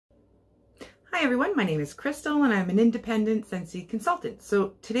Hi everyone, my name is Crystal and I'm an independent Scentsy consultant.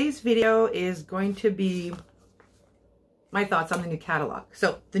 So today's video is going to be my thoughts on the new catalog.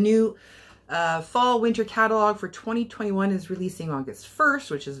 So the new fall winter catalog for 2021 is releasing August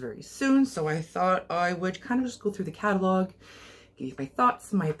 1st, which is very soon. So I thought I would kind of just go through the catalog, give you my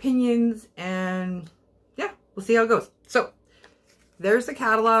thoughts, my opinions, and yeah, we'll see how it goes. So there's the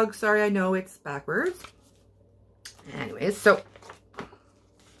catalog. Sorry, I know it's backwards. Anyways, so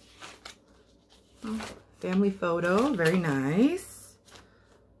family photo, very nice.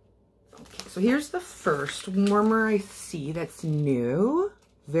 Okay, so here's the first warmer I see that's new.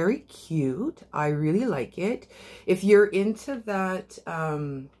 Very cute. I really like it. If you're into that,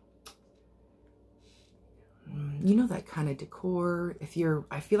 you know, that kind of decor, I feel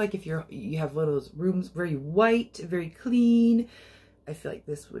like if you have one of those rooms, very white, very clean, I feel like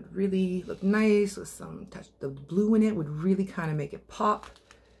this would really look nice with some touch of the blue in it, would really kind of make it pop.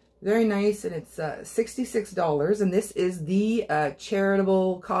 Very nice, and it's $66, and this is the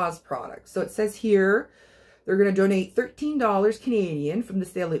charitable cause product. So it says here they're going to donate $13 Canadian from the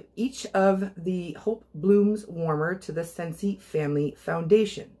sale of each of the Hope Blooms warmer to the Scentsy Family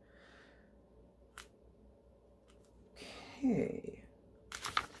Foundation. Okay,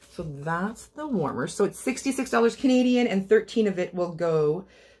 so that's the warmer. So it's $66 Canadian, and 13 of it will go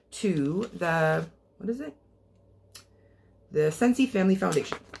to the, what is it? The Scentsy Family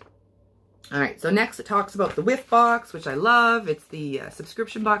Foundation. All right, so next it talks about the whiff box, which I love. It's the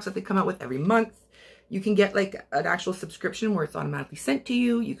subscription box that they come out with every month. You can get like an actual subscription where it's automatically sent to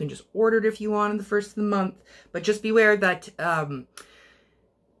you. You can just order it if you want on the first of the month. But just beware that the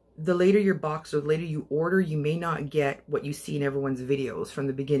later your box or the later you order, you may not get what you see in everyone's videos from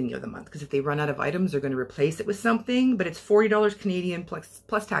the beginning of the month. Because if they run out of items, they're going to replace it with something. But it's $40 Canadian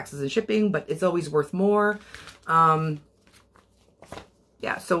plus taxes and shipping, but it's always worth more.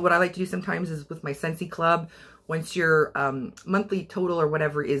 Yeah, so what I like to do sometimes is with my Scentsy Club, once your monthly total or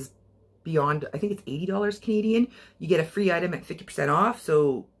whatever is beyond, I think it's $80 Canadian, you get a free item at 50% off.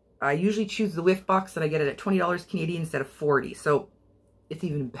 So I usually choose the whiff box and I get it at $20 Canadian instead of $40. So it's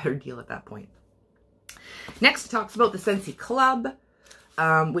even a better deal at that point. Next, it talks about the Scentsy Club,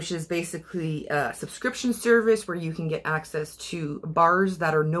 which is basically a subscription service where you can get access to bars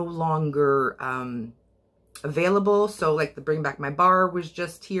that are no longer available. So like the Bring Back My Bar was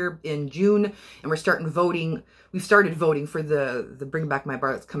just here in June, and we're starting voting. We've started voting for the Bring Back My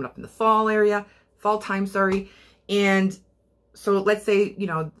Bar that's coming up in the fall time, sorry. And so let's say, you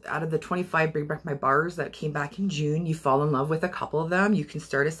know, out of the 25 Bring Back My Bars that came back in June, you fall in love with a couple of them. You can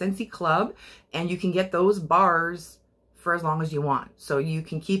start a Scentsy Club and you can get those bars for as long as you want. So you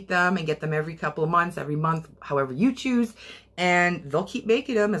can keep them and get them every couple of months, every month, however you choose. And they'll keep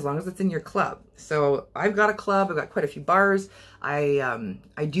making them as long as it's in your club. So I've got a club. I've got quite a few bars. I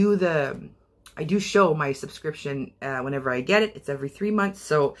do show my subscription whenever I get it. It's every 3 months.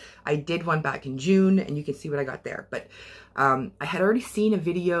 So I did one back in June, and you can see what I got there. But I had already seen a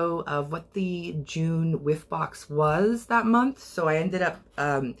video of what the June whiff box was that month. So I ended up,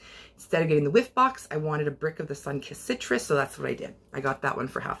 instead of getting the whiff box, I wanted a brick of the Sun-Kissed Citrus. So that's what I did. I got that one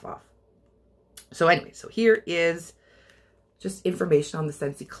for half off. So anyway, so here is just information on the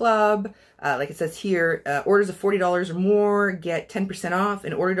Scentsy Club. Like it says here, orders of $40 or more get 10% off,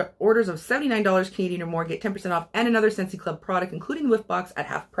 and orders of $79 Canadian or more get 10% off, and another Scentsy Club product, including the whiff box, at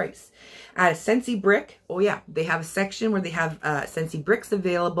half price. Add a Scentsy brick. Oh yeah, they have a section where they have Scentsy bricks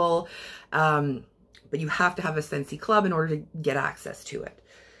available, but you have to have a Scentsy Club in order to get access to it.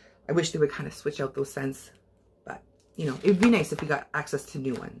 I wish they would kind of switch out those scents, but you know, it would be nice if we got access to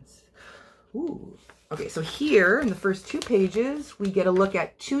new ones. Ooh. Okay, so here in the first 2 pages, we get a look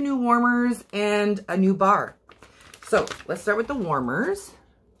at 2 new warmers and a new bar. So let's start with the warmers.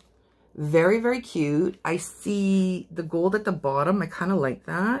 Very, very cute. I see the gold at the bottom. I kind of like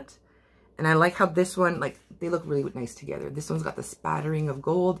that. And I like how this one, like, they look really nice together. This one's got the spattering of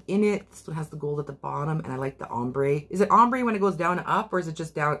gold in it. This one has the gold at the bottom, and I like the ombre. Is it ombre when it goes down and up, or is it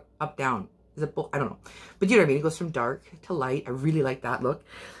just down, up, down? Is it both? I don't know. But you know what I mean? It goes from dark to light. I really like that look.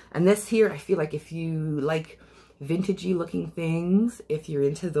 And this here, I feel like if you like vintagey looking things, if you're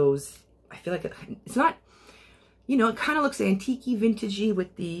into those, I feel like it's not, you know, it kind of looks antique-y, vintagey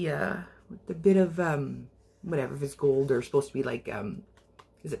with the bit of, whatever, if it's gold or supposed to be like,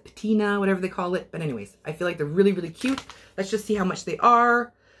 is it patina, whatever they call it. But anyways, I feel like they're really, really cute. Let's just see how much they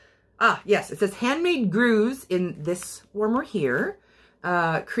are. Ah, yes, it says handmade grooves in this warmer here.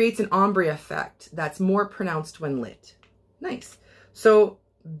 Creates an ombre effect that's more pronounced when lit. Nice. So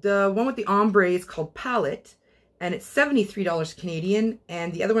the one with the ombre is called Palette, and it's $73 Canadian,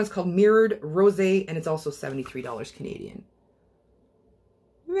 and the other one's called Mirrored Rosé, and it's also $73 Canadian.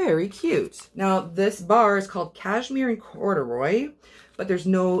 Very cute. Now, this bar is called Cashmere and Corduroy, but there's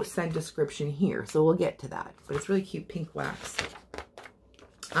no scent description here, so we'll get to that. But it's really cute pink wax.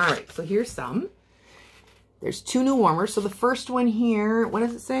 All right, so here's some. There's 2 new warmers. So the first one here, what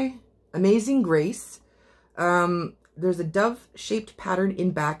does it say? Amazing Grace. There's a dove-shaped pattern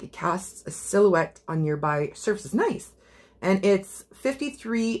in back. It casts a silhouette on nearby surfaces. Nice. And it's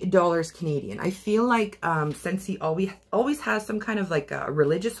 $53 Canadian. I feel like Scentsy always has some kind of like a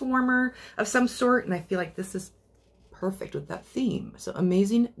religious warmer of some sort. And I feel like this is perfect with that theme. So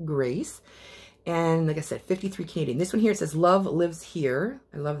Amazing Grace. And like I said, 53 Canadian. This one here, it says Love Lives Here.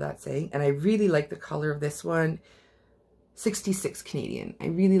 I love that saying. And I really like the color of this one. 66 Canadian. I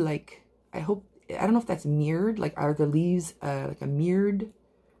really like, I don't know if that's mirrored. Like, are the leaves like a mirrored?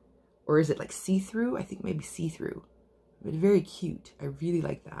 Or is it like see-through? I think maybe see-through. But very cute. I really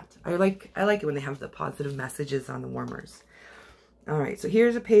like that. I like it when they have the positive messages on the warmers. All right, so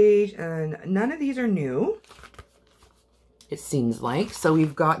here's a page, and none of these are new, it seems like. So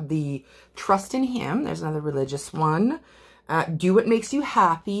we've got the Trust in Him. There's another religious one. Do What Makes You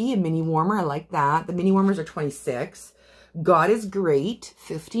Happy, a mini warmer. I like that. The mini warmers are $26. God is Great,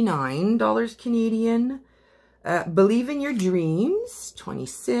 $59 Canadian. Believe in Your Dreams,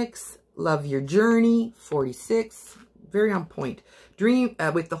 $26. Love Your Journey, $46. Very on point. Dream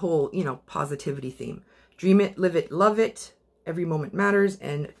with the whole, you know, positivity theme. Dream it, live it, love it. Every moment matters,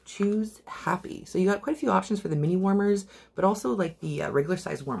 and choose happy. So you got quite a few options for the mini warmers, but also like the regular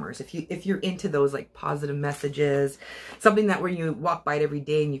size warmers. If you're into those like positive messages, something that where you walk by it every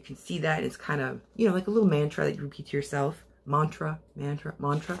day and you can see that it's kind of, you know, like a little mantra that you repeat to yourself. Mantra.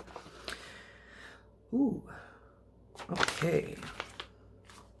 Ooh. Okay.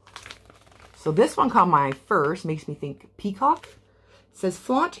 So this one caught my first, makes me think peacock. It says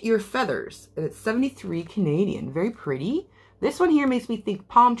Flaunt Your Feathers, and it's 73 Canadian. Very pretty. This one here makes me think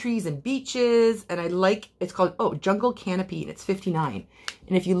palm trees and beaches, and I like, it's called, oh, Jungle Canopy, and it's 59.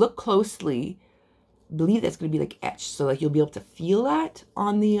 And if you look closely, I believe that's going to be like etched, so like you'll be able to feel that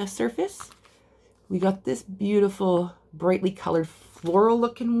on the surface. We got this beautiful, brightly colored floral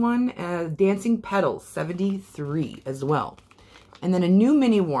looking one, Dancing Petals, 73 as well. And then a new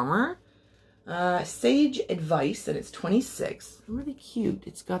mini warmer, Sage Advice, and it's 26. Really cute.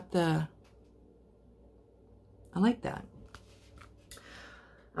 It's got the, I like that.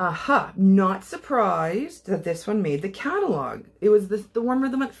 Not surprised that this one made the catalog. It was the warmer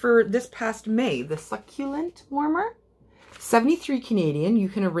of the month for this past May, the succulent warmer. 73 Canadian. You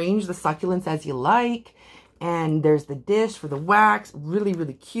can arrange the succulents as you like. And there's the dish for the wax. Really,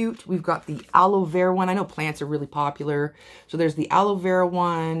 really cute. We've got the aloe vera one. I know plants are really popular. So there's the aloe vera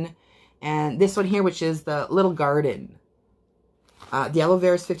one. And this one here, which is the Little Garden. The aloe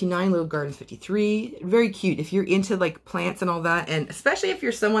vera is 59, Little Garden is 53. Very cute. If you're into like plants and all that, and especially if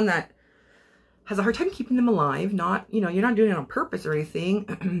you're someone that has a hard time keeping them alive, not, you know, you're not doing it on purpose or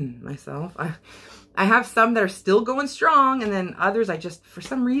anything. Myself, I have some that are still going strong, and then others I just, for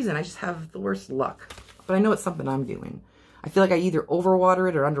some reason, I just have the worst luck. But I know it's something I'm doing. I feel like I either overwater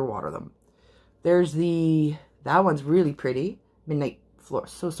it or underwater them. There's that one's really pretty. Midnight Floor.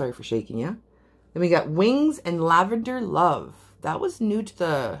 So sorry for shaking you. Then we got Wings and Lavender Love. That was new to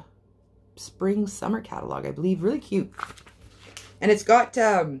the spring summer catalog, I believe. Really cute. And it's got,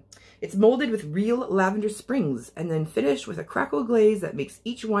 it's molded with real lavender springs and then finished with a crackle glaze that makes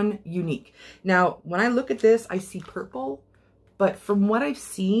each one unique. Now, when I look at this, I see purple, but from what I've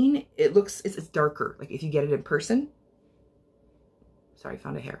seen, it looks, it's darker. Like if you get it in person. Sorry, I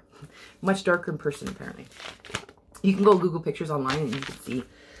found a hair. Much darker in person, apparently. You can go Google pictures online and you can see.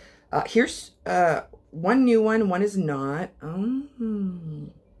 Here's one new one. One is not.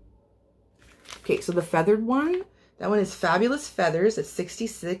 Okay, so the feathered one. That one is Fabulous Feathers at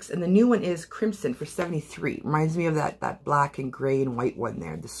 66. And the new one is Crimson for 73. Reminds me of that black and gray and white one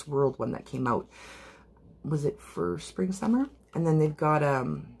there. The swirled one that came out. Was it for spring, summer? And then they've got,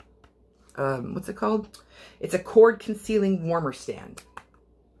 what's it called? It's a cord concealing warmer stand.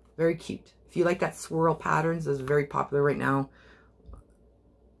 Very cute. If you like that swirl patterns, those are very popular right now.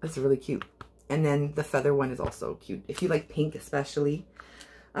 That's really cute. And then the feather one is also cute. If you like pink especially.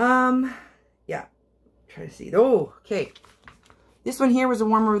 Yeah. Try to see. Oh, okay. This one here was a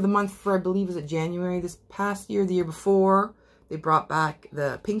warmer of the month for, I believe, was it January this past year, the year before. They brought back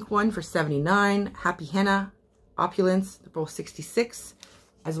the pink one for 79. Happy Henna, Opulence, they're both 66.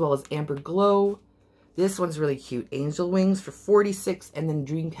 As well as Amber Glow. This one's really cute. Angel Wings for 46, and then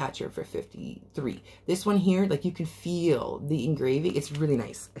Dreamcatcher for 53. This one here, like you can feel the engraving. It's really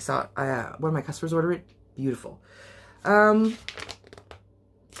nice. I saw one of my customers order it. Beautiful.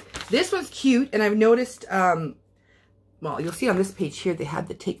 This one's cute, and I've noticed well, you'll see on this page here, they had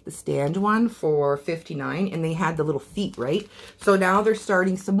the take the stand one for $59, and they had the little feet, right? So now they're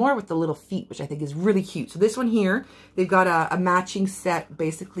starting some more with the little feet, which I think is really cute. So this one here, they've got a matching set.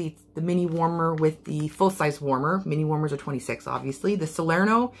 Basically, it's the mini warmer with the full-size warmer. Mini warmers are 26, obviously. The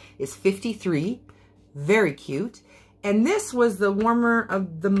Salerno is 53. Very cute. And this was the warmer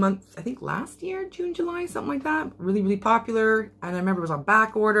of the month, I think last year, June, July, something like that. Really, really popular. And I remember it was on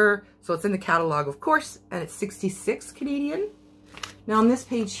back order. So it's in the catalog, of course, and it's 66 Canadian. Now on this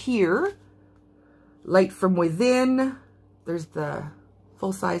page here, Light from Within. There's the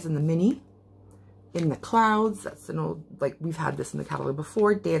full size and the mini. In the Clouds, that's an old, like we've had this in the catalog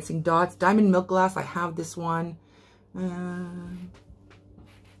before. Dancing Dots. Diamond Milk Glass, I have this one. Right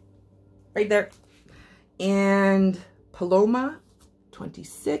there. And Paloma,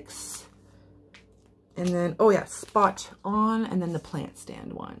 26. And then, oh yeah, Spot On, and then the plant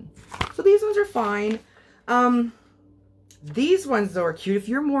stand one. So these ones are fine. These ones though are cute. If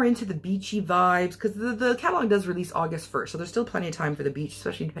you're more into the beachy vibes, because the catalog does release August 1st, so there's still plenty of time for the beach,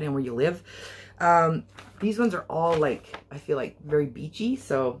 especially depending on where you live. These ones are all like, I feel like very beachy,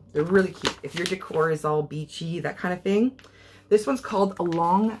 so they're really cute. If your decor is all beachy, that kind of thing. This one's called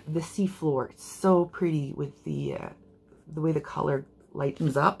Along the Seafloor. It's so pretty with the way the color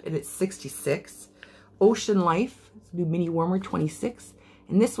lightens up, and it's 66. Ocean Life, it's a new mini warmer, 26.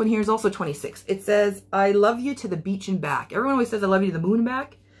 And this one here is also 26. It says, I love you to the beach and back. Everyone always says, I love you to the moon and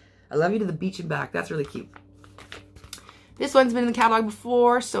back. I love you to the beach and back. That's really cute. This one's been in the catalog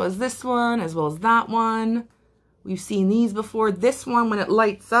before, so is this one, as well as that one. We've seen these before. This one, when it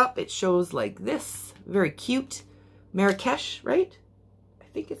lights up, it shows like this. Very cute. Marrakesh, right? I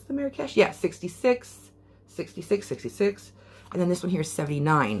think it's the Marrakesh. Yeah, 66, 66, 66. And then this one here is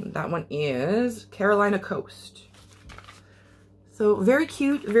 79. That one is Carolina Coast. So very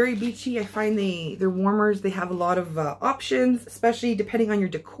cute, very beachy. I find they're warmers. They have a lot of options, especially depending on your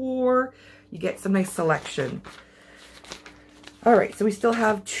decor. You get some nice selection. All right, so we still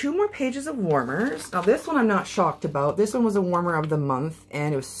have 2 more pages of warmers. Now this one I'm not shocked about. This one was a warmer of the month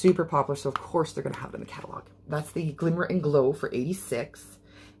and it was super popular, so of course they're gonna have it in the catalog. That's the Glimmer and Glow for 86.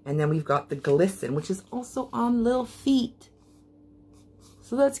 And then we've got the Glisten, which is also on little feet.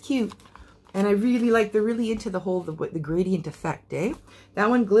 So that's cute. And I really like, they're really into the whole, the gradient effect, eh? That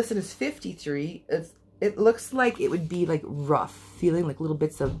one, Glisten, is 53. It looks like it would be like rough, feeling like little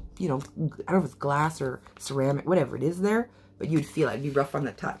bits of, you know, I don't know if it's glass or ceramic, whatever it is there, but you'd feel it. It'd be rough on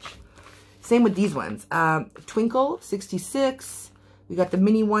the touch. Same with these ones. Twinkle, 66. We got the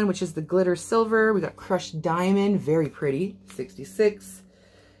mini one, which is the Glitter Silver. We got Crushed Diamond, very pretty, 66.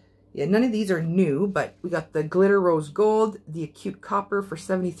 Yeah, none of these are new, but we got the Glitter Rose Gold, the Acute Copper for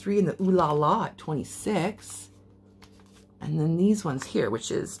 73, and the Ooh La La at 26. And then these ones here,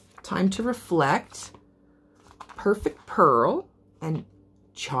 which is Time to Reflect, Perfect Pearl, and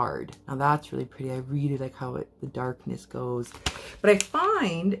Charred. Now that's really pretty. I really like how the darkness goes. But I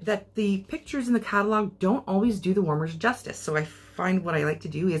find that the pictures in the catalog don't always do the warmers justice. So I find what I like to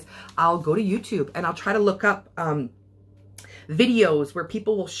do is I'll go to YouTube and I'll try to look up videos where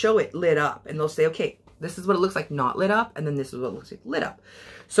people will show it lit up, and they'll say, okay, this is what it looks like not lit up, and then this is what it looks like lit up.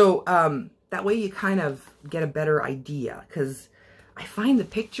 So that way you kind of get a better idea, because I find the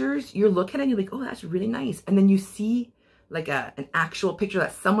pictures, you're looking at it and you're like, oh, that's really nice. And then you see like an actual picture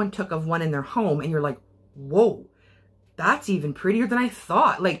that someone took of one in their home, and you're like, whoa, that's even prettier than I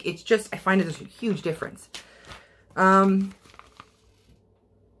thought. Like, it's just, I find there's a huge difference.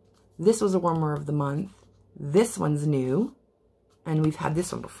 This was a warmer of the month. This one's new. And we've had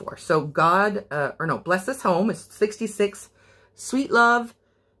this one before. So Bless This Home is 66. Sweet Love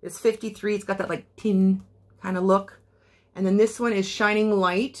is 53. It's got that like tin kind of look. And then this one is Shining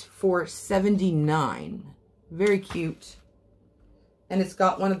Light for 79. Very cute. And it's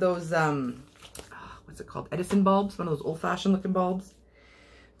got one of those, what's it called? Edison bulbs, one of those old-fashioned looking bulbs.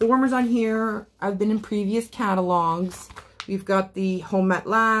 The warmers on here, I've been in previous catalogs. We've got the Home at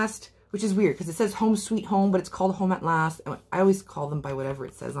Last, which is weird because it says Home Sweet Home, but it's called Home at Last. I always call them by whatever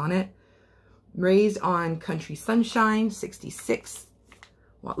it says on it. Raised on Country Sunshine, 66.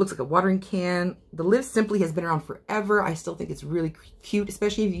 Well, it looks like a watering can. The Live Simply has been around forever. I still think it's really cute,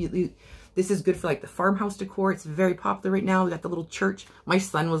 especially if you this is good for like the farmhouse decor. It's very popular right now. We got the little church. My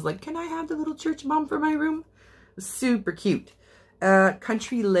son was like, can I have the little church, Mom, for my room? Super cute.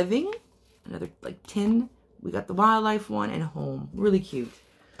 Country Living, another like tin. We got the Wildlife one and Home. Really cute.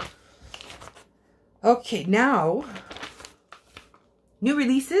 Okay, now, new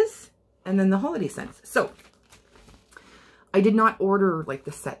releases, and then the holiday scents. So, I did not order, like,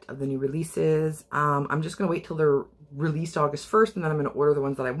 the set of the new releases. I'm just going to wait till they're released August 1st, and then I'm going to order the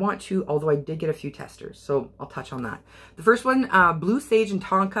ones that I want to, although I did get a few testers, so I'll touch on that. The first one, Blue Sage and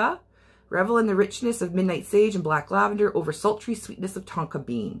Tonka. Revel in the richness of midnight sage and black lavender over sultry sweetness of tonka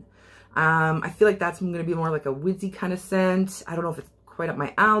bean. I feel like that's going to be more like a woodsy kind of scent. I don't know if it's quite up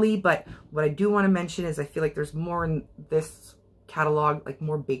my alley, but what I do want to mention is I feel like there's more in this catalog, like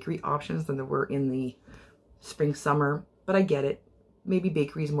more bakery options than there were in the spring, summer, but I get it. Maybe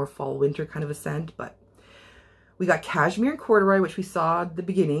bakery is more fall, winter kind of a scent, but we got cashmere and corduroy, which we saw at the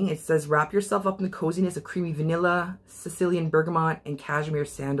beginning. It says, wrap yourself up in the coziness of creamy vanilla, Sicilian bergamot, and cashmere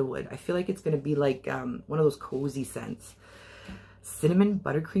sandalwood. I feel like it's going to be like one of those cozy scents. Cinnamon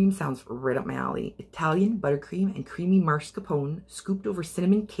buttercream sounds right up my alley. Italian buttercream and creamy mascarpone, scooped over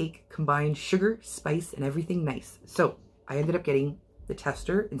cinnamon cake, combined sugar, spice, and everything nice. So I ended up getting the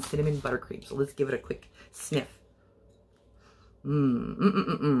tester in cinnamon buttercream. So let's give it a quick sniff.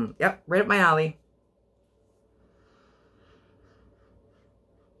 Yep, right up my alley.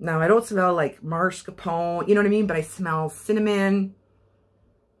 Now, I don't smell like mascarpone, you know what I mean? But I smell cinnamon.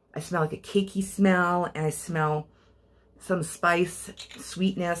 I smell like a cakey smell, and I smell some spice,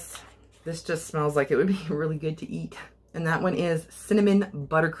 sweetness. This just smells like it would be really good to eat. And that one is cinnamon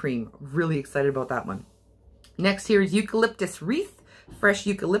buttercream. Really excited about that one. Next here is eucalyptus wreath. Fresh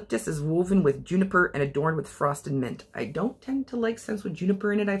eucalyptus is woven with juniper and adorned with frosted mint. I don't tend to like scents with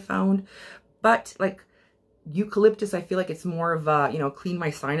juniper in it, I found. But like eucalyptus, I feel like it's more of a, you know, clean my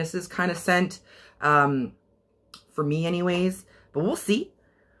sinuses kind of scent. For me anyways. But we'll see.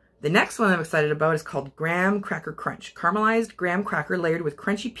 The next one I'm excited about is called Graham Cracker Crunch. Caramelized graham cracker layered with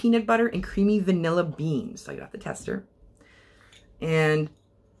crunchy peanut butter and creamy vanilla beans. So I got the tester. And,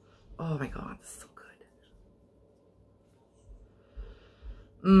 oh my God, this is so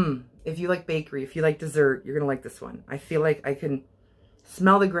good. If you like bakery, if you like dessert, you're going to like this one. I feel like I can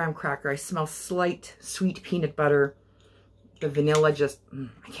smell the graham cracker. I smell slight sweet peanut butter. The vanilla just,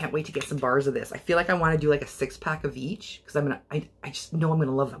 I can't wait to get some bars of this. I feel like I want to do like a 6-pack of each because I just know I'm going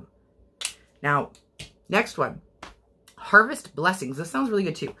to love them. Now, next one, Harvest Blessings. This sounds really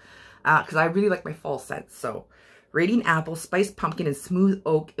good too because I really like my fall scents. So, Radiant Apple, Spiced Pumpkin, and Smooth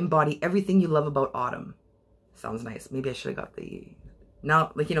Oak embody everything you love about autumn. Sounds nice. Maybe I should have got the,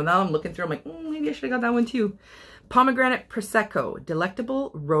 now, like, you know, now I'm looking through, I'm like, maybe I should have got that one too. Pomegranate Prosecco,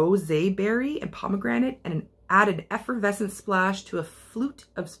 delectable rosé berry and pomegranate, and add an effervescent splash to a flute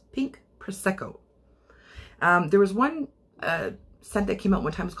of pink Prosecco. There was one scent that came out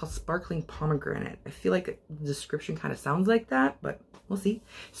one time. It's called Sparkling Pomegranate. I feel like the description kind of sounds like that, but we'll see.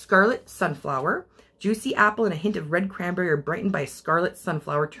 Scarlet Sunflower. Juicy apple and a hint of red cranberry are brightened by a scarlet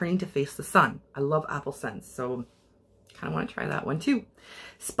sunflower turning to face the sun. I love apple scents, so kind of want to try that one too.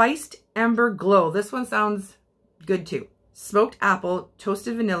 Spiced Amber Glow. This one sounds good too. Smoked apple,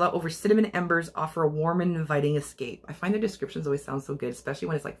 toasted vanilla over cinnamon embers offer a warm and inviting escape. I find the descriptions always sound so good, especially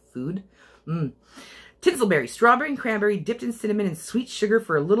when it's like food. Tinselberry, strawberry and cranberry dipped in cinnamon and sweet sugar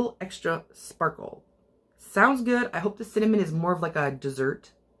for a little extra sparkle. Sounds good. I hope the cinnamon is more of like a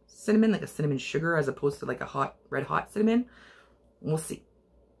dessert cinnamon, like a cinnamon sugar, as opposed to like a hot, red hot cinnamon. We'll see.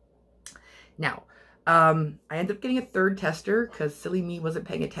 Now, I ended up getting a third tester because silly me wasn't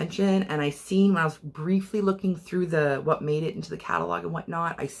paying attention, and I seen when I was briefly looking through the what made it into the catalog and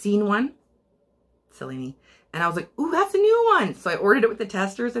whatnot, I seen one, silly me, and I was like, ooh, that's a new one. So I ordered it with the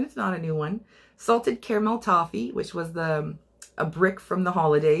testers, and it's not a new one. Salted Caramel Toffee, which was a brick from the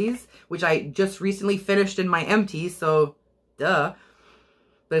holidays, which I just recently finished in my empty, so duh.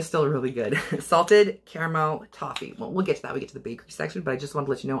 But it's still really good. Salted Caramel Toffee. Well, we'll get to that. We get to the bakery section, but I just wanted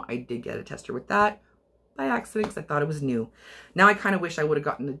to let you know I did get a tester with that by accident because I thought it was new. Now I kind of wish I would have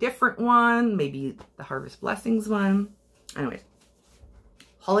gotten a different one, maybe the Harvest Blessings one. Anyways,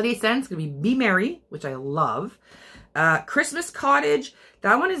 holiday scents gonna be Merry, which I love. Christmas Cottage.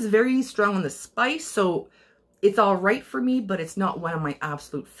 That one is very strong on the spice, so it's all right for me, but it's not one of my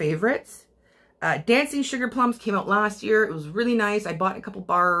absolute favorites. Dancing Sugar Plums came out last year. It was really nice. I bought a couple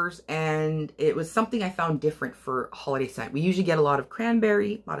bars, and it was something I found different for holiday scent. We usually get a lot of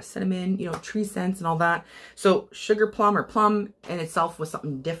cranberry, a lot of cinnamon, you know, tree scents and all that. So Sugar Plum or plum in itself was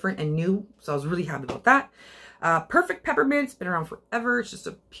something different and new. So I was really happy about that. Perfect Peppermint's been around forever. It's just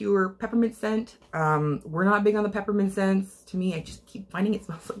a pure peppermint scent. We're not big on the peppermint scents. To me, I just keep finding it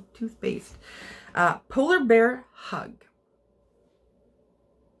smells like toothpaste. Polar Bear Hug.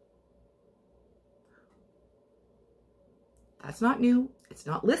 That's not new. It's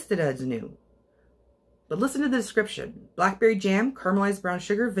not listed as new. But listen to the description. Blackberry jam, caramelized brown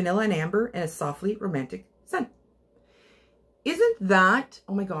sugar, vanilla and amber, and a softly romantic scent. Isn't that...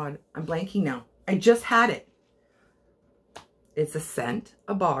 Oh my God, I'm blanking now. I just had it. It's a scent,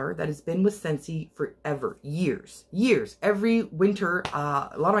 a bar that has been with Scentsy forever, years. Every winter,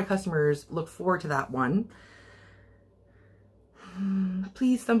 a lot of my customers look forward to that one.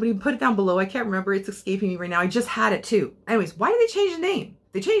 Please, somebody put it down below. I can't remember. It's escaping me right now. I just had it too. Anyways, why did they change the name?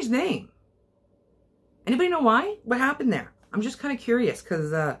 They changed the name. Anybody know why? What happened there? I'm just kind of curious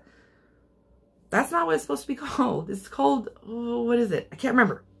because that's not what it's supposed to be called. It's called, oh, what is it? I can't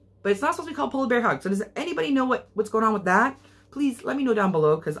remember. But it's not supposed to be called Polar Bear Hug. So does anybody know what's going on with that? Please let me know down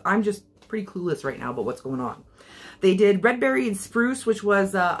below because I'm just pretty clueless right now about what's going on. They did Red Berry and Spruce, which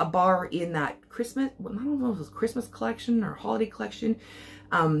was a bar in that Christmas, I don't know if it was Christmas collection or holiday collection.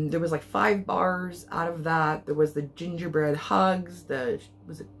 There was like 5 bars out of that. There was the gingerbread hugs,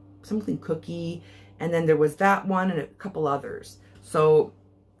 was it something cookie, and then there was that one and a couple others. So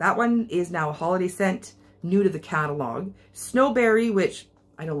that one is now a holiday scent, new to the catalog. Snowberry, which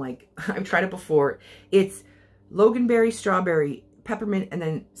I don't like. I've tried it before. It's loganberry, strawberry, peppermint, and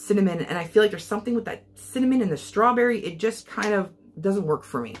then cinnamon. And I feel like there's something with that cinnamon and the strawberry. It just kind of doesn't work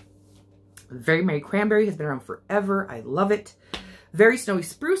for me. Very Merry Cranberry has been around forever. I love it. Very Snowy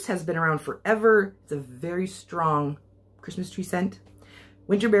Spruce has been around forever. It's a very strong Christmas tree scent.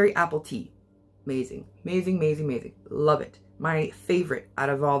 Winterberry Apple Tea. Amazing. Amazing, amazing, amazing. Love it. My favorite out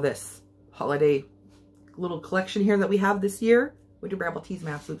of all this holiday little collection here that we have this year. Winterberry Apple Tea is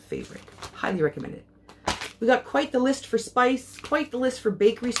my absolute favorite. Highly recommend it. We got quite the list for spice, quite the list for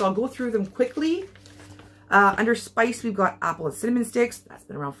bakery, so I'll go through them quickly. Under spice, we've got apple and cinnamon sticks. That's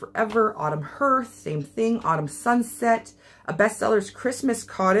been around forever. Autumn Hearth, same thing. Autumn Sunset. A bestseller's Christmas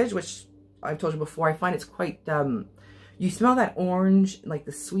Cottage, which I've told you before. I find it's quite, you smell that orange, like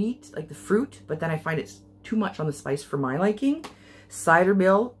the sweet, like the fruit, but then I find it's too much on the spice for my liking. Cider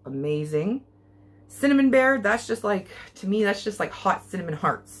Mill, amazing. Cinnamon Bear, that's just like, to me, that's just like hot cinnamon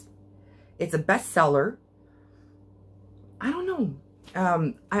hearts. It's a bestseller. I don't know.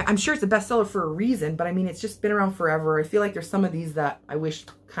 I'm sure it's a bestseller for a reason, but I mean, it's just been around forever. I feel like there's some of these that I wish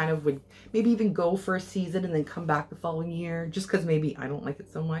kind of would maybe even go for a season and then come back the following year, just because maybe I don't like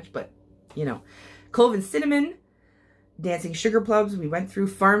it so much, but you know. Clove and Cinnamon, Dancing Sugar Plums, we went through.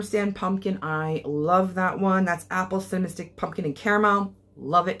 Farm Stand Pumpkin, I love that one. That's apple, cinnamon stick, pumpkin, and caramel.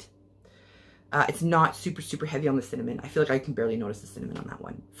 Love it. It's not super, super heavy on the cinnamon. I feel like I can barely notice the cinnamon on that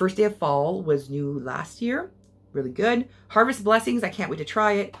one. First Day of Fall was new last year. Really good. Harvest Blessings, I can't wait to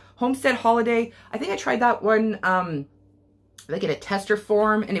try it. Homestead Holiday, I think I tried that one like in a tester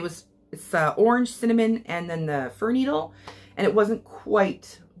form, and it's orange, cinnamon, and then the fir needle, and it wasn't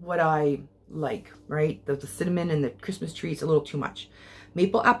quite what I like, right? The cinnamon and the Christmas tree, it's a little too much.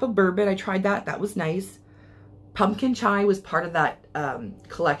 Maple Apple Bourbon, I tried that. That was nice. Pumpkin Chai was part of that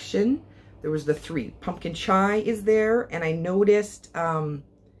collection. There was the 3. Pumpkin Chai is there, and I noticed,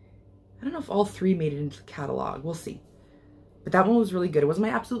 I don't know if all 3 made it into the catalog. We'll see. But that one was really good. It wasn't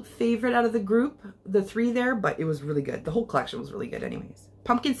my absolute favorite out of the group, the 3 there, but it was really good. The whole collection was really good anyways.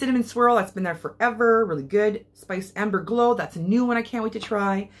 Pumpkin Cinnamon Swirl, that's been there forever. Really good. Spice Amber Glow, that's a new one I can't wait to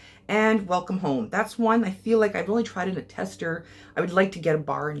try. And Welcome Home. That's one I feel like I've only tried in a tester. I would like to get a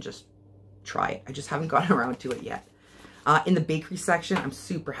bar and just try it. I just haven't gotten around to it yet. In the bakery section, I'm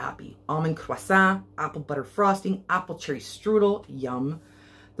super happy. Almond Croissant, Apple Butter Frosting, Apple Cherry Strudel, yum.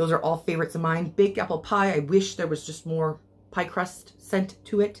 Those are all favorites of mine. Baked Apple Pie, I wish there was just more pie crust scent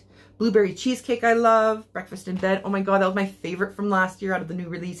to it. Blueberry Cheesecake, I love. Breakfast in Bed, oh my god, that was my favorite from last year out of the new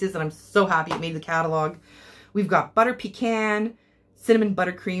releases, and I'm so happy it made the catalog. We've got Butter Pecan, Cinnamon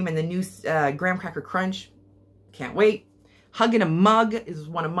Buttercream, and the new Graham Cracker Crunch. Can't wait. Hug in a Mug is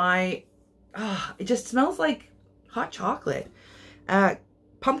one of my, it just smells like hot chocolate.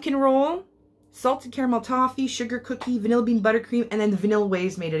 Pumpkin Roll, Salted Caramel Toffee, Sugar Cookie, Vanilla Bean Buttercream, and then the Vanilla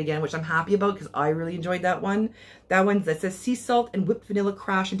Waves made it again, which I'm happy about because I really enjoyed that one. That one that says Sea Salt and Whipped Vanilla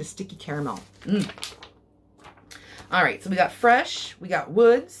Crash into Sticky Caramel. All right, so we got Fresh, we got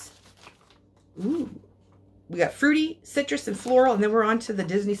Woods. Ooh. We got Fruity, Citrus, and Floral, and then we're on to the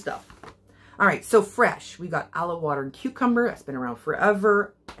Disney stuff. All right, so Fresh, we got Aloe Water and Cucumber. That's been around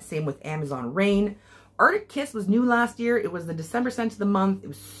forever. Same with Amazon Rain. Arctic Kiss was new last year. It was the December scent of the month. It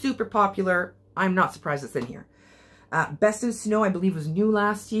was super popular. I'm not surprised it's in here. Best of Snow, I believe, was new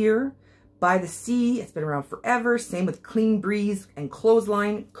last year. By the Sea, it's been around forever. Same with Clean Breeze and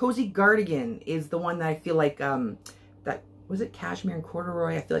Clothesline. Cozy Cardigan is the one that I feel like, that was it Cashmere and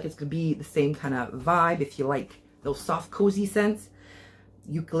Corduroy? I feel like it's going to be the same kind of vibe if you like those soft, cozy scents.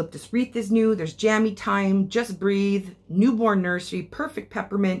 Eucalyptus Wreath is new. There's Jammy Time, Just Breathe, Newborn Nursery, Perfect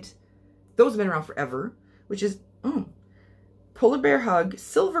Peppermint. Those have been around forever, which is, Polar Bear Hug,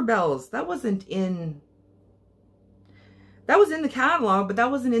 Silver Bells. That wasn't in, that was in the catalog, but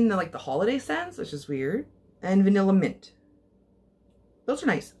that wasn't in the, like, the holiday scents, which is weird. And Vanilla Mint. Those are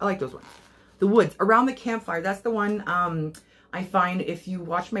nice. I like those ones. The woods around the campfire. That's the one I find if you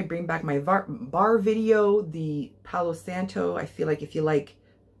watch my Bring Back My Bar video, the Palo Santo. I feel like if you like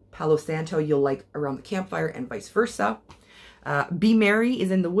Palo Santo, you'll like around the campfire and vice versa. Be Merry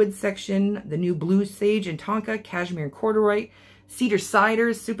is in the wood section. The new Blue Sage and Tonka, Cashmere and Corduroy. Cedar Cider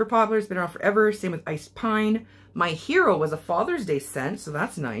is super popular. It's been around forever. Same with Iced Pine. My Hero was a Father's Day scent, so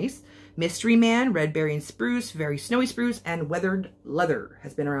that's nice. Mystery Man, Red Berry and Spruce, Very Snowy Spruce, and Weathered Leather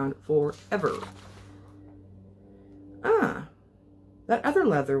has been around forever. Ah, that other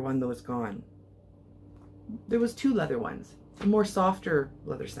leather one though is gone. There was 2 leather ones. A more softer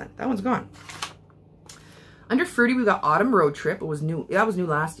leather scent. That one's gone. Under Fruity, we got Autumn Road Trip. It was new. That was new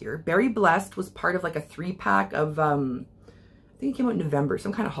last year. Berry Blessed was part of like a 3-pack of, I think it came out in November,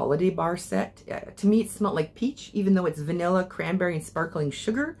 some kind of holiday bar set. To me, it smelled like peach, even though it's vanilla, cranberry, and sparkling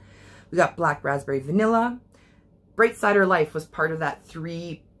sugar. We got Black Raspberry Vanilla. Bright Cider Life was part of that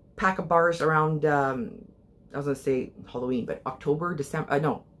 3-pack of bars around, I was going to say Halloween, but October, December,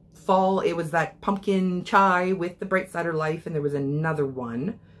 no, fall. It was that pumpkin chai with the Bright Cider Life, and there was another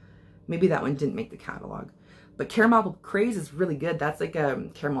one. Maybe that one didn't make the catalog. But Caramel Apple Craze is really good. That's like a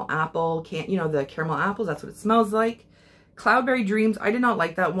caramel apple. You know, the caramel apples, that's what it smells like. Cloudberry Dreams, I did not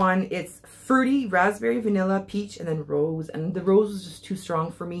like that one. It's fruity, raspberry, vanilla, peach, and then rose. And the rose was just too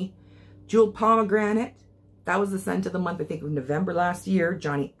strong for me. Jeweled Pomegranate, that was the scent of the month, I think, of November last year.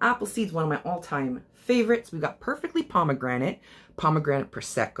 Johnny Appleseed's one of my all-time favorites. We've got Perfectly Pomegranate, Pomegranate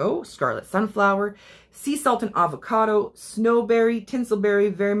Prosecco, Scarlet Sunflower, Sea Salt and Avocado, Snowberry,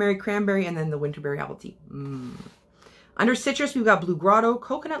 Tinselberry, Very Merry Cranberry, and then the Winterberry Apple Tea. Under Citrus, we've got Blue Grotto,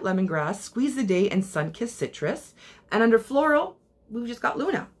 Coconut Lemongrass, Squeeze the Day, and Sunkissed Citrus. And under Floral, we've just got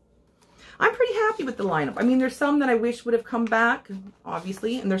Luna. I'm pretty happy with the lineup. I mean, there's some that I wish would have come back,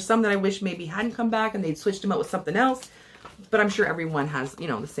 obviously, and there's some that I wish maybe hadn't come back and they'd switched them out with something else. But I'm sure everyone has, you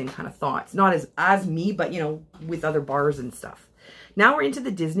know, the same kind of thoughts. Not as me, but, you know, with other bars and stuff. Now we're into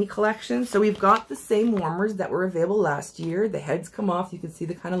the Disney collection. So we've got the same warmers that were available last year. The heads come off. You can see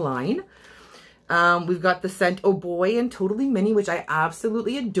the kind of line. We've got the scent Oh Boy and Totally Mini, which I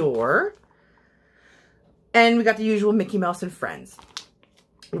absolutely adore. And we got the usual Mickey Mouse and Friends.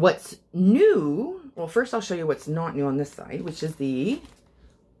 What's new, well, first I'll show you what's not new on this side, which is the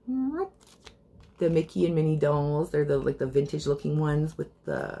Mickey and Minnie dolls. They're like the vintage looking ones with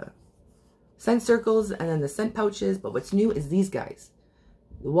the scent circles and then the scent pouches. But what's new is these guys.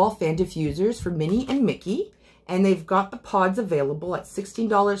 The wall fan diffusers for Minnie and Mickey. And they've got the pods available at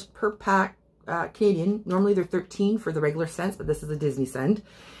 $16 per pack Canadian. Normally they're $13 for the regular scents, but this is a Disney scent.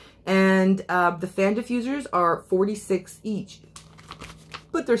 And the fan diffusers are $46 each.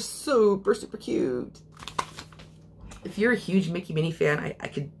 But they're super, super cute. If you're a huge Mickey Minnie fan, I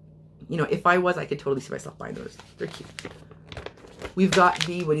could, you know, if I was, I could totally see myself buying those. They're cute. We've got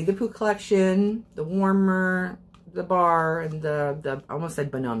the Winnie the Pooh collection, the warmer, the bar, and the I almost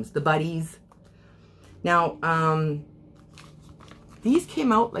said Bonums, the buddies. Now, these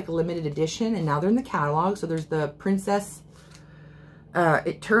came out like a limited edition, and now they're in the catalog. So there's the princess.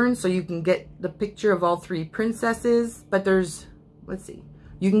 It turns so you can get the picture of all 3 princesses, but there's, let's see.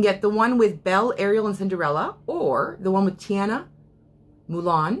 You can get the one with Belle, Ariel, and Cinderella, or the one with Tiana,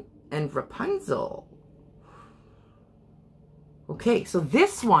 Mulan, and Rapunzel. Okay, so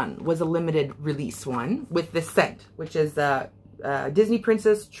this one was a limited release one with this scent, which is Disney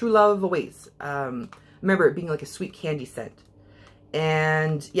Princess True Love Awaits. Remember it being like a sweet candy scent.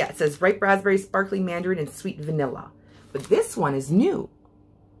 And yeah, it says ripe raspberry, sparkling mandarin, and sweet vanilla. But this one is new.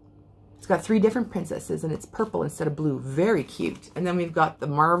 It's got 3 different princesses and it's purple instead of blue. Very cute. And then we've got the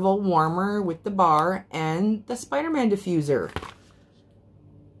Marvel warmer with the bar and the Spider-Man diffuser.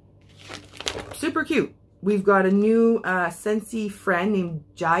 Super cute. We've got a new Scentsy friend named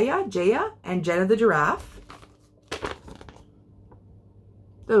Jaya, and Jenna the giraffe.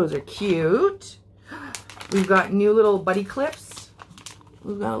 Those are cute. We've got new little buddy clips.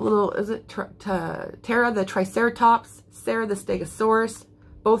 We've got a little, is it Tara the Triceratops, Sarah the Stegosaurus,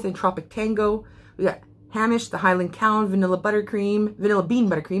 both in Tropic Tango. We got Hamish the Highland Cow, Vanilla Bean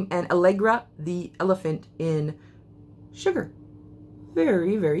Buttercream, and Allegra the Elephant in Sugar.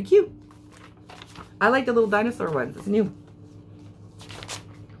 Very, very cute. I like the little dinosaur ones. It's new.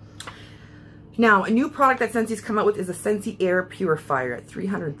 Now, a new product that Scentsy's come out with is a Scentsy Air Purifier at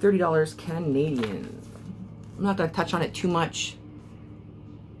 $330 Canadian. I'm not going to touch on it too much.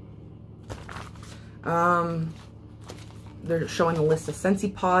 They're showing a list of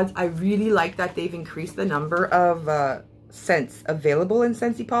Scentsy pods. I really like that they've increased the number of scents available in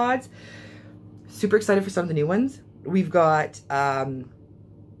Scentsy pods. Super excited for some of the new ones. We've got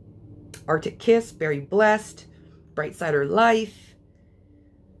Arctic Kiss, Berry Blessed, Bright Cider Life,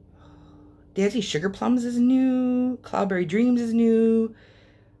 Daisy Sugar Plums is new. Cloudberry Dreams is new.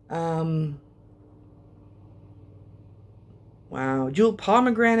 Wow, Jewel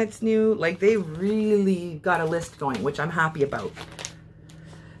Pomegranate's new. Like, they really got a list going, which I'm happy about.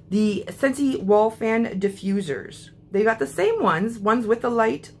 The Scentsy Wall Fan Diffusers. They got the same ones with the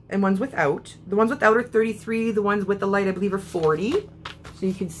light and ones without. The ones without are 33. The ones with the light, I believe, are 40. So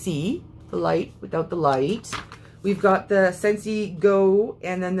you can see the light without the light. We've got the Scentsy Go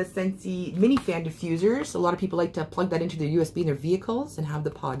and then the Scentsy Mini Fan Diffusers. A lot of people like to plug that into their USB in their vehicles and have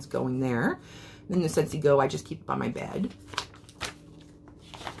the pods going there. And then the Scentsy Go, I just keep it by my bed.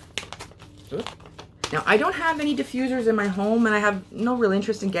 Now, I don't have any diffusers in my home, and I have no real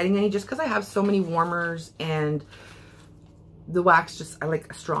interest in getting any just because I have so many warmers, and the wax just, I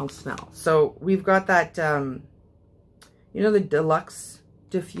like a strong smell. So we've got that, you know, the deluxe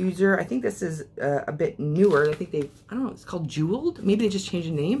diffuser. I think this is a bit newer. I think they've, I don't know, it's called Jeweled. Maybe they just changed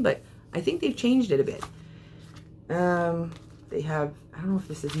the name, but I think they've changed it a bit. They have, I don't know if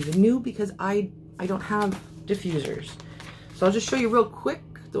this is even new because I don't have diffusers. So I'll just show you real quick.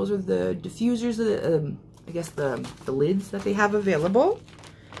 Those are the diffusers, I guess the lids that they have available.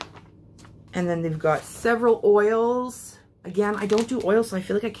 And then they've got several oils. Again, I don't do oils, so I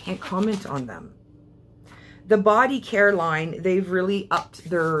feel like I can't comment on them. The body care line, they've really upped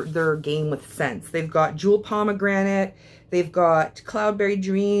their game with scents. They've got Jewel Pomegranate, they've got Cloudberry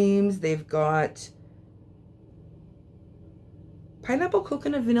Dreams, they've got Pineapple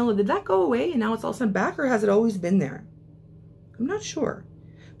Coconut Vanilla. Did that go away and now it's all sent back, or has it always been there? I'm not sure.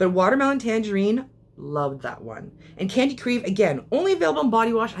 But Watermelon Tangerine, loved that one. And Candy Creve, again, only available in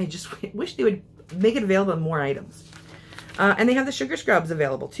body wash. I just wish they would make it available in more items. And they have the Sugar Scrubs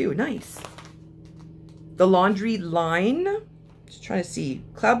available too. Nice. The laundry line, just trying to see.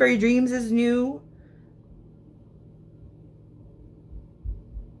 Cloudberry Dreams is new.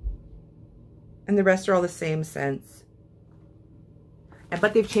 And the rest are all the same scents.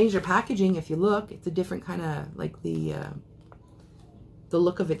 But they've changed their packaging. If you look, it's a different kind of, like the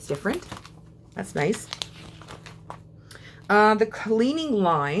look of it's different. That's nice. The cleaning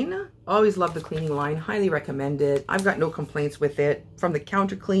line, always love the cleaning line, highly recommend it. I've got no complaints with it. From the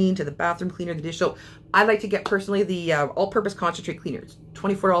counter clean to the bathroom cleaner, the dish soap. I like to get personally the all-purpose concentrate cleaner. It's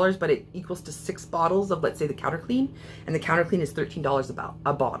 $24, but it equals to 6 bottles of, let's say, the counter clean, and the counter clean is $13 about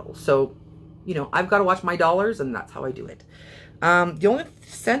a bottle. So, you know, I've got to watch my dollars, and that's how I do it. The only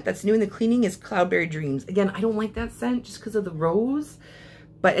scent that's new in the cleaning is Cloudberry Dreams. Again, I don't like that scent just because of the rose,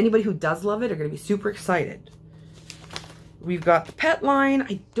 but anybody who does love it are going to be super excited. We've got the pet line.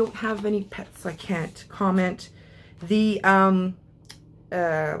 I don't have any pets, so I can't comment. The,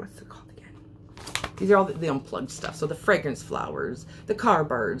 what's it called again? These are all the unplugged stuff. So the fragrance flowers, the car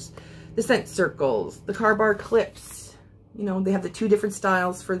bars, the scent circles, the car bar clips. You know, they have the 2 different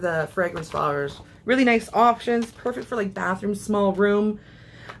styles for the fragrance flowers. Really nice options, perfect for like bathroom, small room.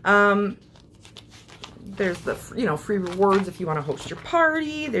 There's the, you know, free rewards if you want to host your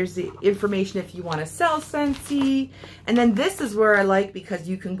party. There's the information if you want to sell Scentsy. And then this is where I like, because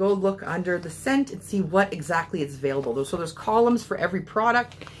you can go look under the scent and see what exactly is available. So there's columns for every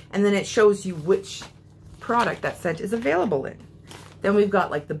product, and then it shows you which product that scent is available in. Then we've got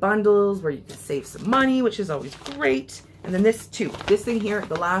like the bundles where you can save some money, which is always great. And then this too, this thing here,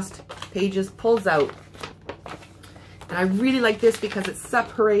 the last pages pulls out. And I really like this because it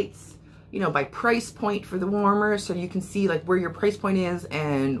separates, you know, by price point for the warmer, so you can see like where your price point is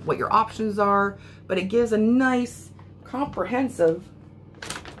and what your options are. But it gives a nice comprehensive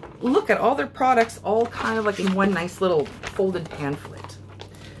look at all their products, all kind of like in one nice little folded pamphlet.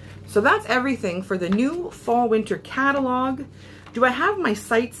 So that's everything for the new fall winter catalog. Do I have my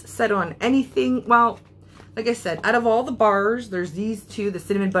sights set on anything? Well, like I said, out of all the bars, there's these 2, the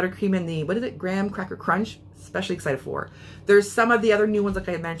cinnamon buttercream and the, what is it, graham cracker crunch. Especially excited for. There's some of the other new ones, like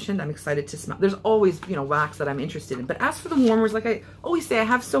I mentioned, I'm excited to smell. There's always, you know, wax that I'm interested in. But as for the warmers, like I always say, I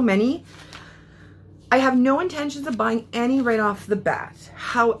have so many. I have no intentions of buying any right off the bat.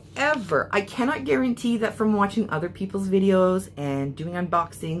 However, I cannot guarantee that from watching other people's videos and doing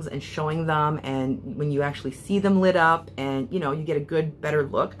unboxings and showing them, and when you actually see them lit up and, you know, you get a good, better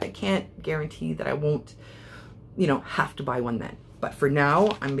look, I can't guarantee that I won't, you know, have to buy one then. But for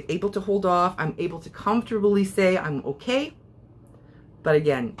now, I'm able to hold off. I'm able to comfortably say I'm okay. But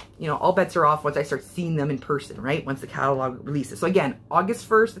again, you know, all bets are off once I start seeing them in person, right? Once the catalog releases. So again, August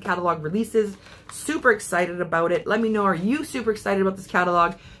 1st, the catalog releases. Super excited about it. Let me know, are you super excited about this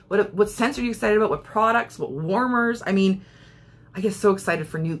catalog? What scents are you excited about? What products? What warmers? I mean, I get so excited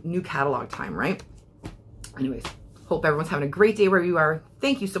for new catalog time, right? Anyways, hope everyone's having a great day wherever you are.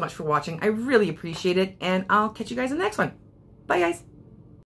 Thank you so much for watching. I really appreciate it. And I'll catch you guys in the next one. Bye, guys.